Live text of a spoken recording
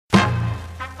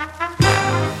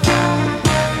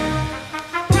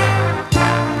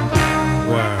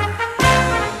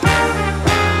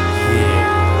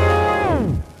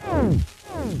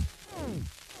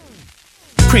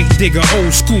digger, old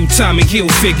school Tommy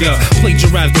Hilfiger.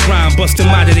 Plagiarize the rhyme, bust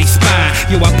them out of they spine.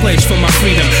 Yo, I pledge for my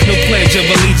freedom, no pledge of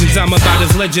allegiance. I'm about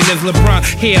as legend as LeBron,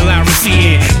 hair Larry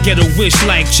CN. Get a wish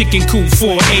like chicken coop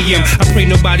 4 a.m. I pray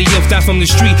nobody else die from the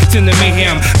streets in the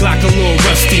mayhem. Glock a little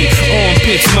rusty,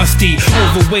 armpits musty.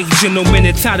 Overweight gentlemen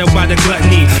entitled by the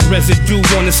gluttony. Residue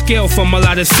on the scale from a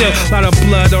lot of cell. Lot of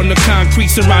blood on the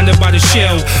concrete surrounded by the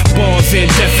shell. Balls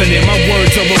indefinite, my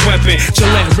words are a weapon.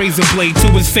 Gillette razor blade to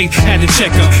his face, had to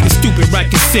check her. It's stupid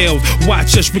racket sales,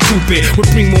 watch us recoup it. With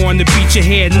Primo on the beach, your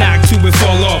head knocked to it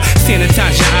fall off.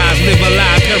 Sanitize your eyes, live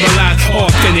alive, paralyzed,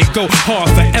 authentic. Go hard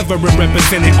forever and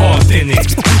represent it authentic.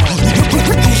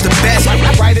 Who's the best?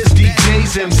 Writers,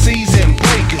 DJs, MCs, and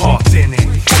breakers. Authentic.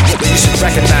 You should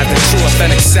recognize the true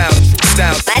authentic sound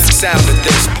of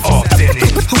this. Authentic.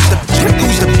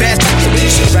 Who's the best? You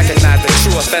should recognize the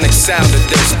true authentic sound of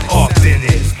this.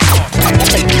 Authentic.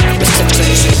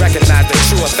 You should recognize the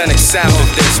true authentic sound of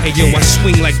this. Hey yo, I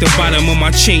swing like the bottom of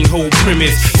my chain hold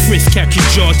premise. Frisk cap your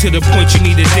jaw to the point you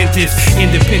need a dentist.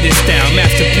 Independent style,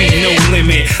 Master P, no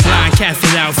limit. Line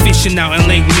casted out, fishing out in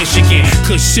Lake Michigan.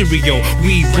 Kush cereal,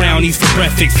 weed brownies for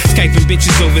breakfast. Skyping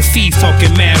bitches overseas,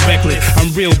 talking mad reckless.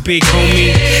 I'm real big,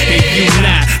 homie, and you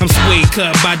not. I'm sway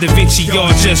cut by Da Vinci,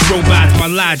 y'all just robots. My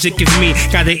logic is me,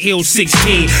 got an ill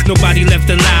 16. Nobody left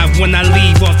alive when I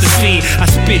leave off the scene. I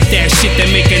spit that shit that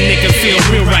make a nigga feel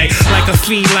real right. Like a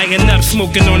fiend lighting up,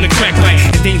 smoking on the crack pipe.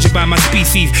 Endangered by my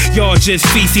species, y'all just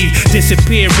feces.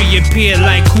 Disappear, reappear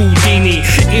like Houdini.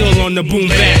 Ill on the boom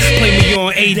back, play me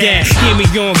on ADAT. Hear me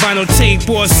on vinyl tape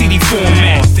or CD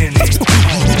format.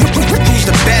 Who's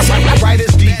the best?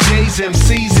 Writers, DJs,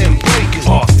 MCs, and breakers.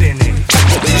 Authentic.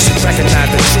 You should recognize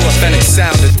the true authentic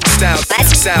sound of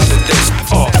this.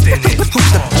 Authentic.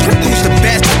 Who's the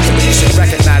best? You should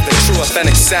recognize the true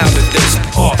authentic sound of this.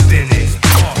 Authentic.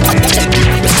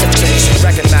 You should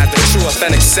recognize the true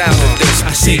authentic sound of this.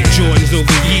 I say Jordans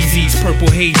over Yeezys, purple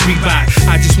haze Reebok.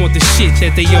 I just want the shit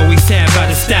that they always have out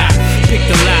of stock. Pick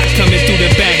the lock, coming through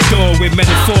the back door with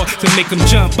metaphor to make them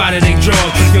jump out of their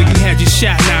drawers. Yo, you had your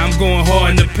shot, now I'm going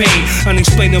hard in the pain.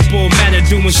 Unexplainable matter,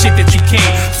 doing shit that you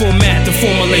can't. Format the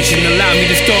formulation, allow me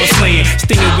to start slaying.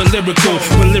 Stinging with lyrical,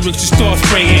 when lyrics just start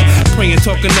spraying. Praying,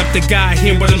 talking up the guy,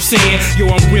 hear what I'm saying. Yo,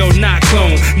 I'm real, not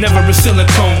clone, never a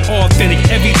silicone. Authentic,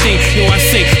 everything, yo, I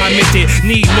say, I meant it.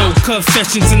 Need no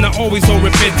confessions and I always owe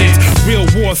repentance. Real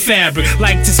war fabric,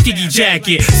 like Tuskegee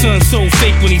jacket. Son so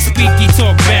fake when he speak, he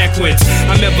talk backwards.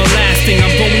 I'm everlasting,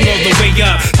 I'm going all the way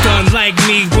up. Done like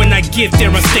me, when I get there,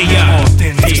 I stay up.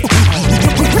 Authentic.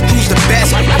 Who's the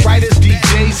best? Writers,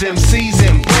 DJs, MCs,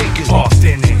 and breakers.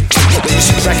 Authentic. You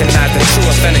should recognize the true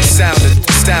authentic sound of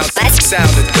this.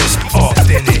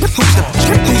 Authentic.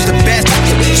 Who's the best?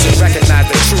 You should recognize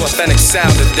the true authentic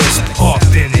sound of this.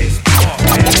 Authentic.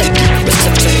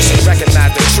 You should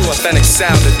recognize the true authentic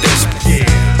sound of this.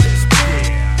 Yeah.